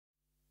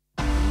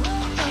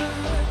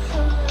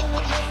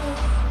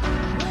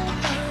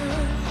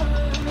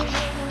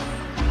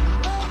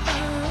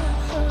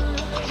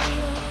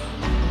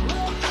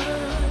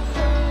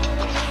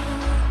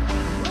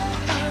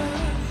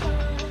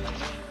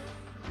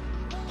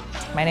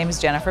My name is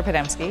Jennifer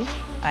Podemski.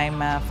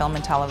 I'm a film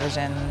and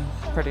television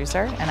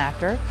producer and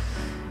actor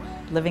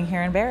living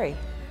here in Barrie.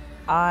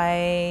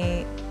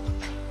 I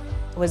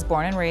was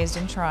born and raised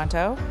in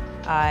Toronto.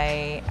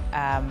 I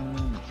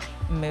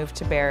moved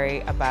to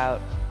Barrie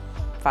about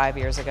 5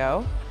 years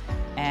ago,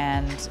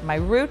 and my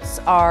roots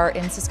are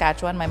in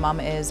Saskatchewan. My mom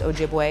is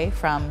Ojibwe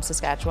from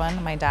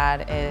Saskatchewan. My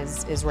dad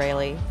is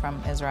Israeli from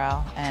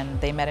Israel,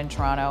 and they met in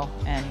Toronto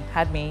and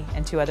had me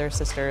and two other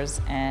sisters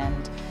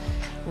and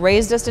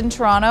raised us in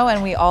Toronto,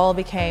 and we all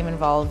became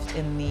involved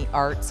in the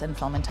arts and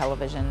film and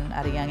television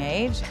at a young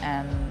age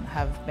and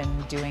have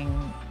been doing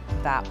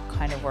that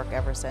kind of work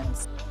ever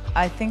since.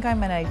 I think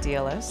I'm an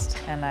idealist,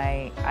 and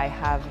I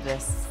have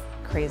this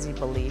crazy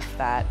belief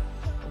that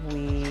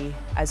we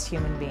as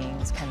human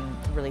beings can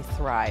really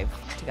thrive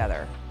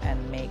together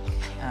and make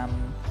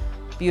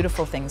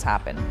beautiful things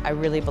happen. I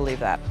really believe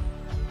that.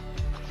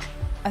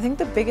 I think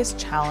the biggest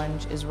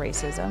challenge is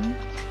racism.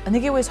 I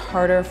think it was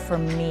harder for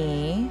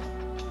me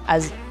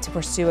to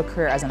pursue a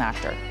career as an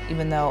actor.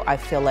 Even though I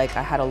feel like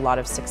I had a lot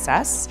of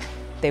success,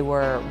 they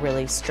were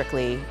really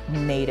strictly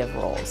native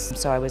roles.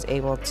 So I was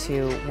able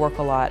to work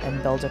a lot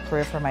and build a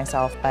career for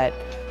myself, but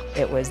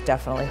it was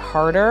definitely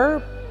harder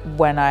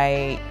when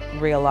I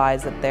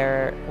realized that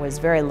there was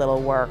very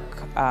little work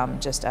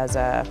just as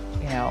a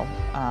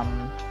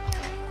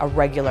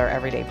regular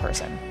everyday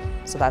person.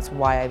 So that's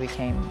why I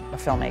became a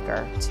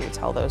filmmaker, to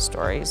tell those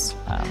stories.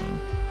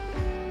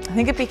 I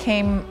think it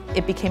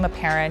became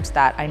apparent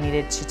that I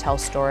needed to tell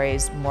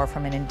stories more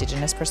from an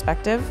Indigenous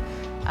perspective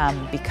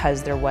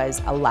because there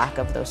was a lack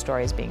of those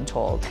stories being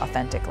told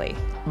authentically.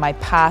 My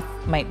path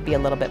might be a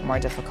little bit more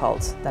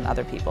difficult than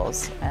other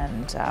people's,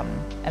 and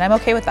I'm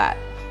okay with that.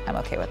 I'm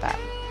okay with that.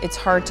 It's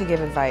hard to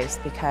give advice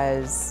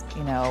because,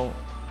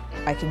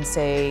 I can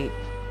say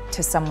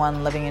to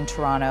someone living in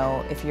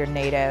Toronto, if you're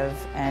Native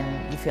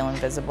and you feel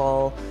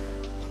invisible,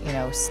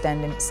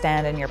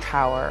 stand in your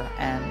power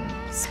and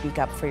speak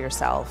up for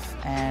yourself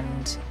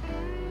and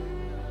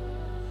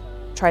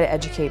try to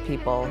educate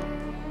people,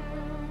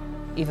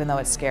 even though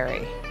it's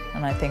scary.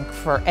 And I think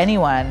for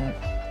anyone,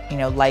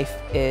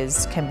 life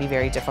can be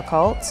very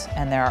difficult,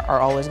 and there are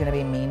always going to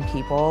be mean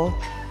people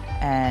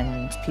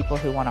and people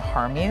who want to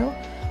harm you.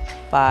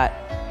 But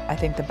I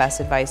think the best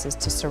advice is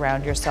to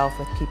surround yourself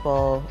with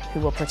people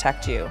who will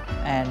protect you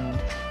and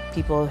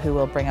people who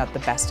will bring out the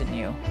best in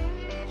you.